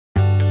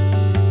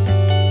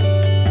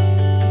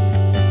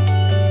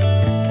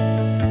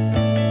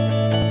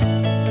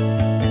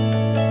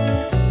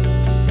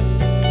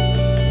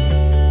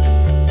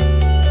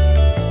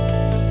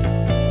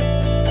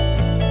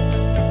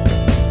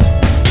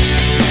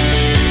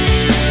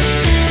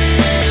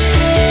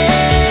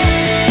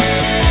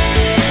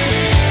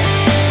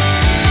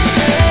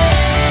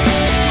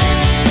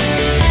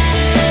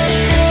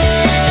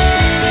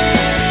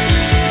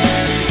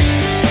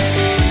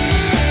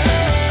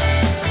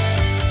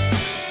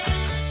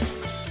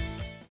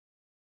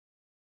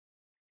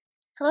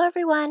Hello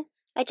everyone!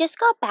 I just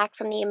got back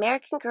from the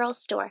American Girl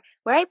store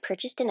where I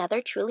purchased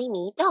another Truly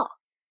Me doll.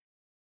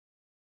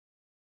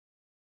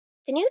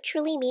 The new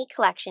Truly Me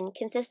collection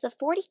consists of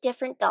 40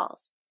 different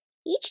dolls.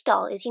 Each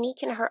doll is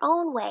unique in her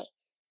own way,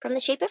 from the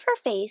shape of her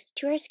face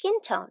to her skin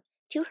tone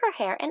to her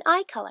hair and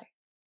eye color.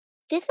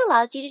 This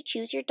allows you to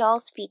choose your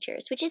doll's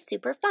features, which is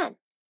super fun.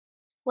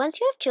 Once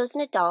you have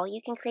chosen a doll,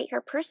 you can create her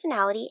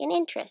personality and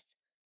interests.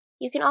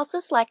 You can also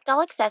select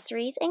doll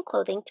accessories and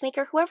clothing to make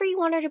her whoever you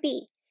want her to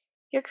be.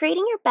 You're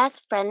creating your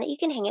best friend that you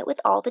can hang out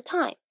with all the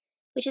time,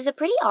 which is a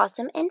pretty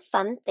awesome and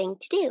fun thing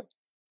to do.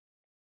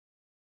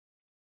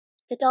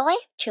 The doll I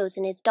have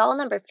chosen is doll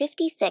number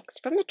 56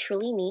 from the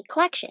Truly Me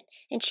collection,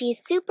 and she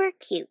is super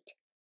cute.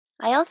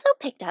 I also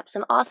picked up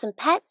some awesome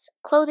pets,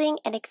 clothing,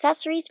 and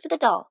accessories for the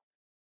doll.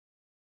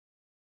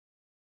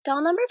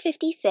 Doll number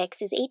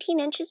 56 is 18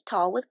 inches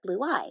tall with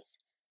blue eyes.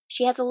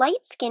 She has a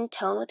light skin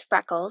tone with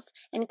freckles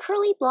and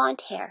curly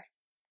blonde hair.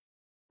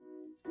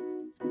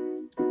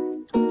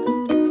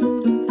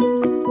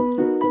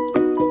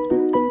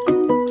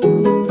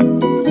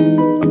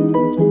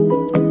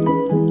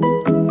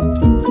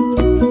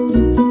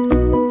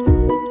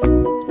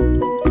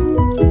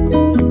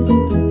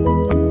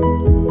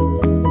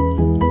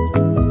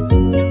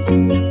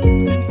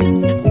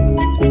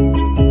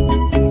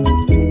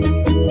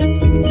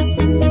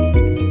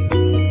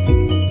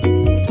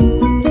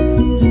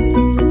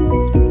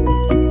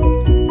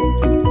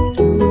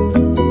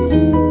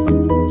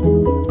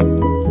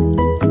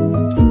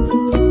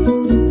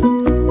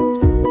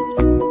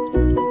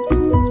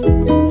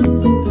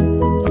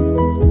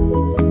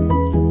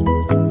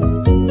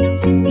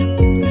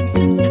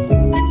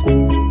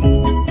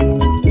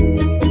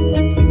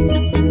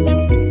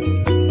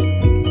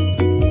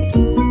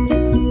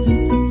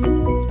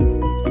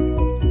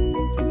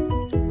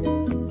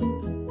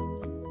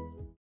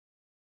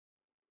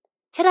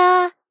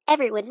 Ta-da!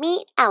 Everyone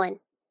meet Ellen.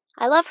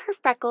 I love her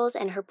freckles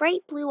and her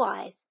bright blue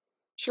eyes.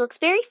 She looks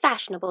very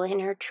fashionable in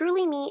her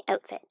Truly Me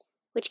outfit,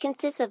 which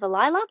consists of a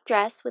lilac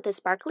dress with a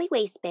sparkly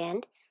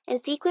waistband and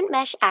sequin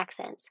mesh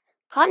accents,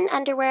 cotton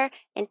underwear,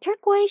 and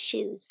turquoise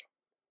shoes.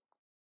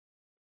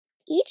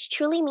 Each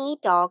Truly Me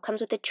doll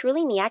comes with a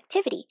Truly Me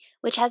activity,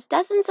 which has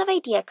dozens of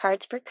idea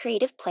cards for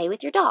creative play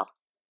with your doll.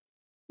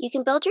 You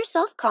can build your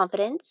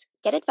self-confidence,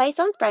 get advice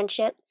on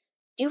friendship,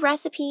 do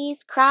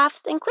recipes,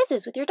 crafts, and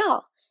quizzes with your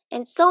doll,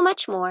 and so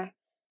much more.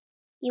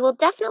 You will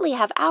definitely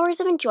have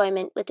hours of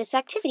enjoyment with this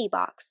activity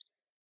box.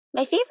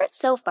 My favorite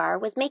so far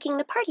was making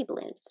the party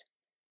balloons.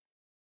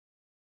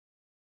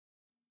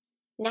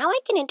 Now I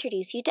can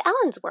introduce you to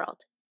Ellen's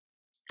world.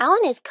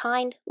 Ellen is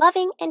kind,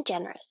 loving, and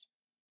generous.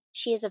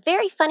 She is a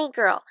very funny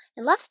girl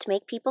and loves to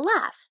make people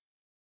laugh.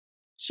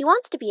 She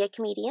wants to be a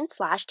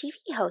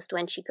comedian/TV host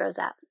when she grows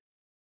up.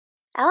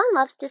 Ellen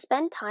loves to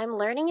spend time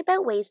learning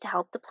about ways to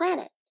help the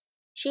planet.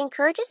 She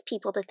encourages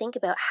people to think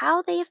about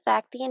how they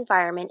affect the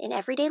environment in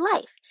everyday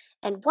life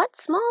and what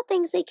small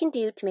things they can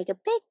do to make a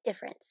big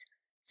difference,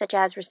 such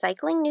as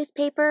recycling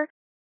newspaper,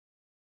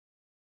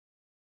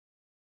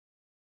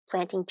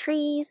 planting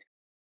trees,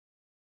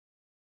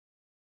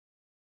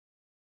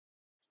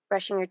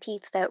 brushing your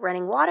teeth without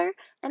running water,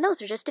 and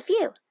those are just a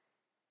few.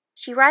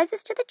 She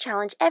rises to the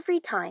challenge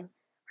every time.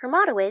 Her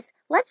motto is,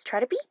 "Let's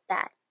try to beat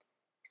that."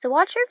 So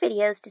watch her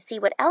videos to see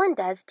what Ellen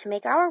does to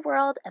make our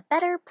world a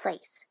better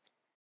place.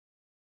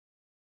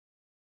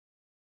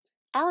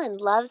 Ellen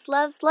loves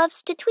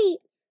to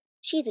tweet.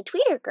 She's a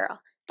tweeter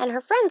girl, and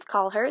her friends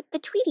call her the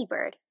Tweety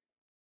Bird.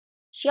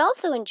 She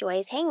also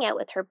enjoys hanging out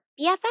with her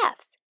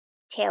BFFs,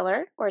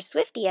 Taylor, or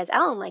Swiftie as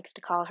Ellen likes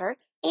to call her,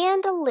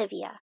 and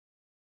Olivia.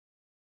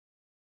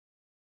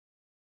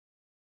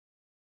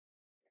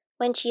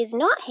 When she is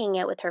not hanging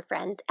out with her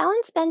friends,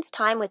 Ellen spends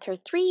time with her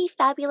 3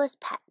 fabulous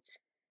pets.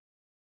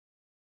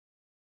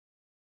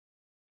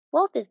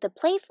 Wolf is the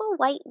playful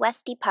white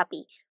Westie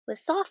puppy with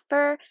soft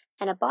fur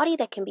and a body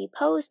that can be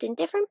posed in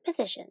different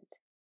positions.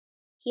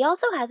 He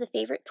also has a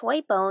favorite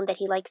toy bone that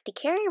he likes to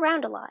carry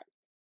around a lot.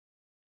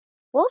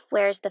 Wolf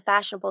wears the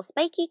fashionable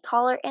spiky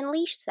collar and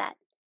leash set.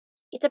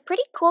 It's a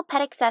pretty cool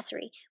pet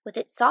accessory with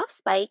its soft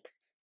spikes,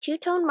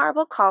 2-tone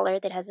marble collar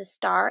that has a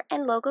star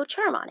and logo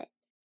charm on it,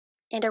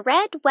 and a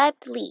red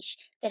webbed leash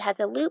that has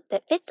a loop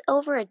that fits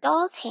over a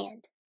doll's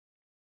hand.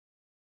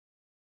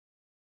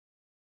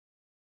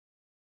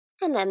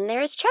 And then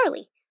there is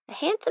Charlie, a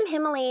handsome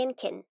Himalayan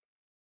kitten.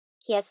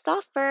 He has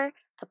soft fur,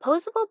 a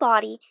posable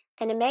body,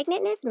 and a magnet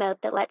in his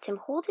mouth that lets him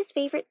hold his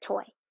favorite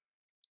toy.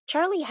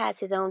 Charlie has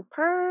his own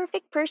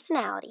perfect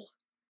personality.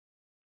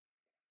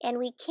 And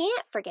we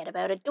can't forget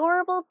about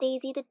adorable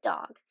Daisy the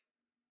dog.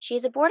 She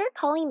is a border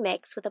collie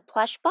mix with a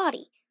plush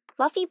body,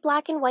 fluffy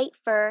black and white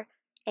fur,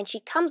 and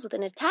she comes with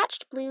an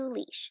attached blue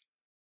leash.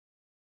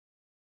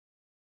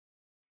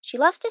 She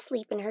loves to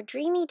sleep in her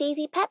Dreamy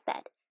Daisy Pet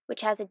Bed,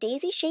 which has a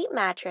daisy-shaped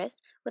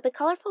mattress with a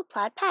colorful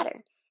plaid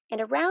pattern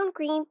and a round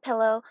green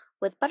pillow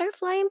with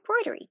butterfly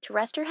embroidery to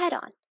rest her head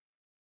on.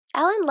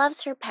 Ellen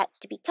loves her pets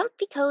to be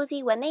comfy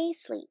cozy when they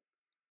sleep.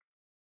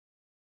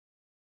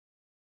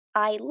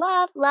 I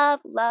love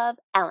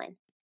Ellen.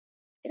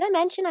 Did I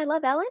mention I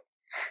love Ellen?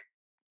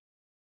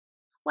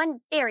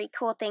 one very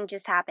cool thing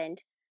just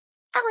happened.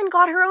 Ellen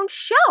got her own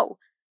show!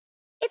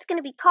 It's going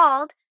to be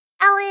called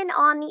Ellen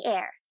on the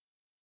Air.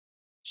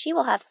 She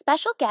will have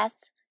special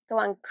guests, go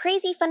on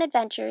crazy fun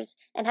adventures,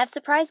 and have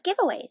surprise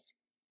giveaways.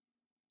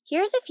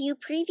 Here's a few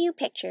preview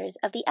pictures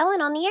of the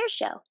Ellen on the Air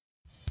show.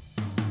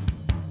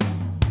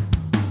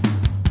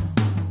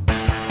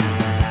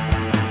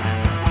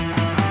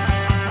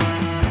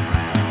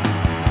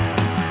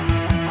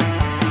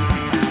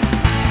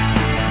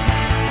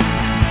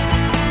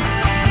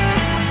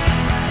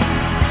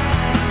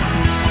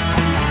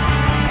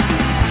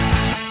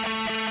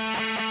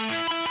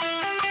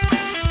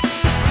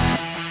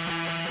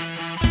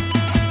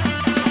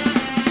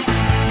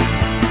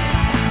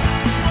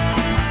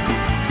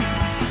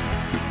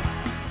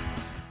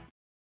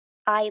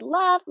 I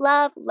love,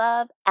 love,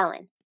 love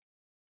Ellen.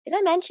 Did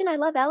I mention I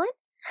love Ellen?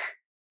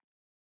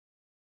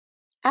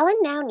 Ellen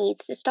now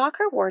needs to stock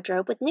her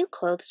wardrobe with new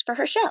clothes for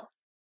her show.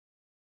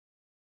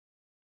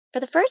 For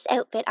the first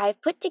outfit, I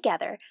have put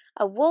together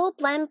a wool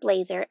blend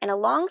blazer and a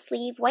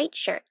long-sleeve white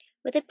shirt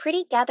with a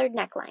pretty gathered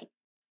neckline.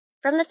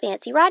 From the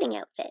fancy riding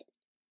outfit,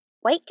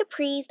 white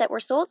capris that were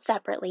sold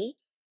separately,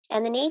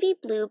 and the navy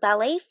blue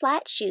ballet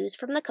flat shoes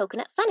from the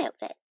coconut fun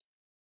outfit.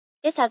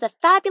 This has a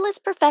fabulous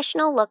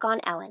professional look on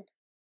Ellen.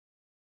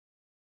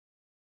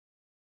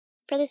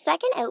 For the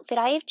second outfit,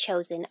 I have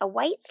chosen a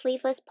white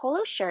sleeveless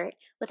polo shirt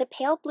with a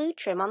pale blue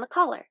trim on the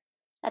collar,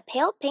 a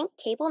pale pink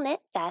cable knit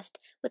vest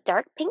with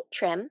dark pink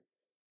trim,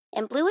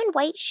 and blue and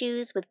white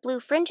shoes with blue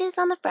fringes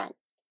on the front.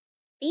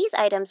 These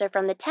items are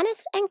from the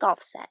tennis and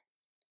golf set.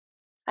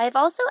 I have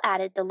also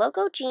added the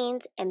logo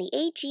jeans and the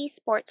AG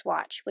sports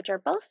watch, which are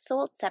both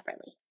sold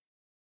separately.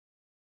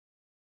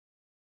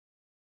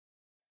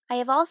 I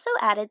have also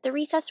added the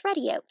recess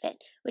ready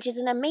outfit, which is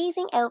an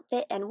amazing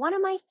outfit and one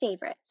of my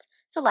favorites.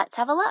 So let's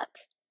have a look.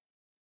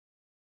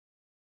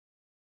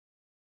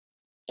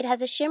 It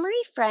has a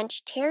shimmery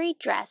French terry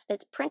dress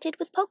that's printed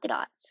with polka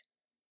dots,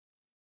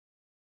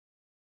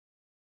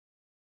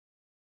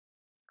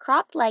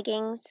 cropped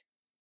leggings,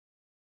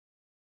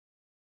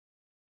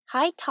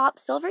 high top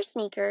silver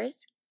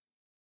sneakers,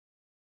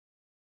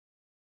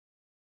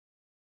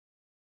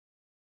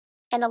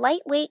 and a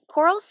lightweight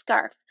coral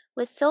scarf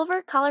with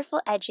silver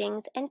colorful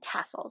edgings and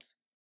tassels.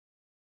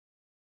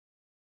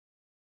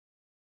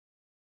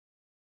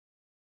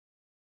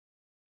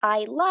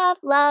 I love,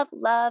 love,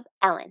 love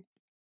Ellen.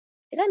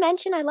 Did I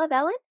mention I love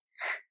Ellen?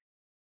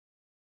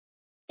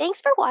 Thanks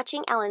for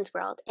watching Ellen's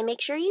World, and make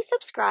sure you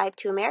subscribe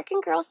to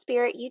American Girl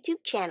Spirit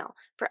YouTube channel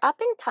for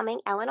up-and-coming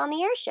Ellen on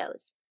the Air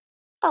shows.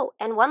 Oh,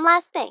 and one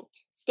last thing.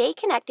 Stay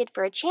connected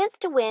for a chance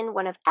to win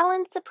one of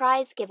Ellen's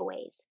surprise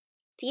giveaways.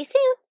 See you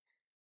soon!